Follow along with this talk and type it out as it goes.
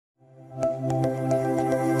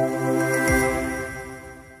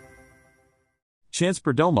Chance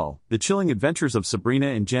Perdomo, the chilling adventures of Sabrina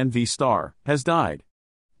and Gen V star, has died.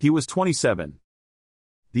 He was 27.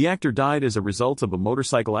 The actor died as a result of a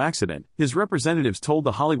motorcycle accident, his representatives told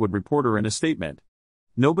The Hollywood Reporter in a statement.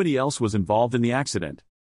 Nobody else was involved in the accident.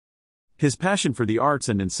 His passion for the arts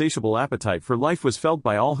and insatiable appetite for life was felt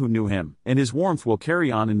by all who knew him, and his warmth will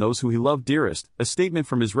carry on in those who he loved dearest, a statement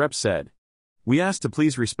from his rep said. We ask to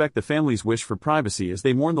please respect the family's wish for privacy as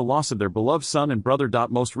they mourn the loss of their beloved son and brother.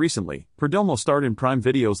 Most recently, Perdomo starred in Prime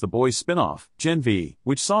Video's The Boys spinoff, Gen V,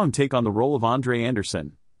 which saw him take on the role of Andre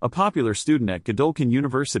Anderson, a popular student at Godolkin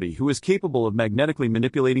University who is capable of magnetically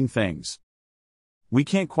manipulating things. We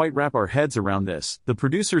can't quite wrap our heads around this, the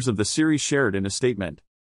producers of the series shared in a statement.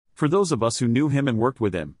 For those of us who knew him and worked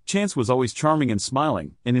with him, Chance was always charming and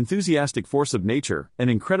smiling, an enthusiastic force of nature, an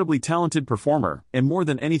incredibly talented performer, and more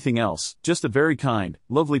than anything else, just a very kind,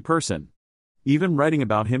 lovely person. Even writing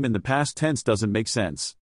about him in the past tense doesn't make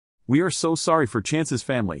sense. We are so sorry for Chance's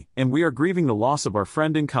family, and we are grieving the loss of our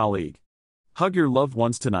friend and colleague. Hug your loved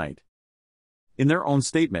ones tonight. In their own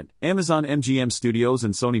statement, Amazon MGM Studios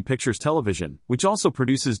and Sony Pictures Television, which also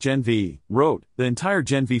produces Gen V, wrote, the entire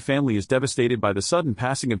Gen V family is devastated by the sudden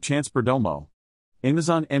passing of Chance Perdomo.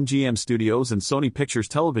 Amazon MGM Studios and Sony Pictures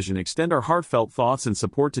Television extend our heartfelt thoughts and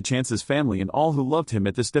support to Chance's family and all who loved him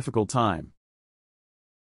at this difficult time.